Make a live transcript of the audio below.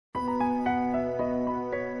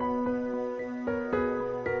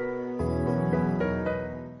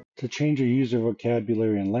To change a user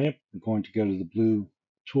vocabulary in LAMP, we're going to go to the blue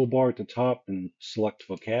toolbar at the top and select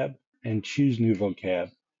vocab and choose new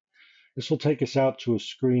vocab. This will take us out to a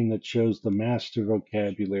screen that shows the master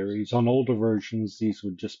vocabularies. On older versions, these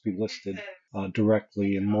would just be listed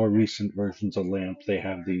directly. In more recent versions of LAMP, they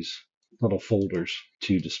have these little folders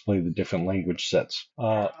to display the different language sets.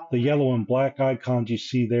 The yellow and black icons you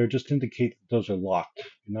see there just indicate that those are locked.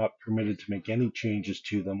 You're not permitted to make any changes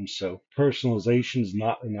to them, so personalization is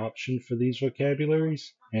not an option for these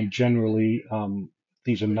vocabularies, and generally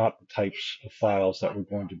these are not the types of files that we're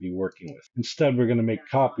going to be working with. Instead, we're going to make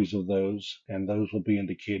copies of those, and those will be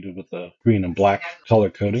indicated with the green and black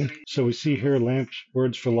color coding. So we see here LAMP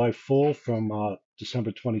Words for Life Full from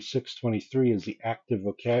December 26, 23 is the active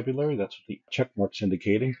vocabulary. That's what the check mark's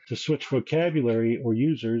indicating. To switch vocabulary or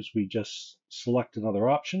users, we just select another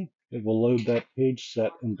option. It will load that page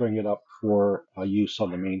set and bring it up for use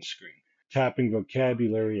on the main screen. Tapping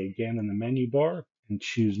vocabulary again in the menu bar and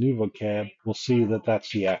choose new vocab, we'll see that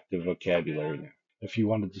that's the active vocabulary now. If you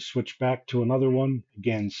wanted to switch back to another one,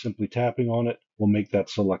 again, simply tapping on it will make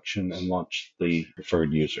that selection and launch the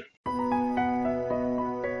preferred user.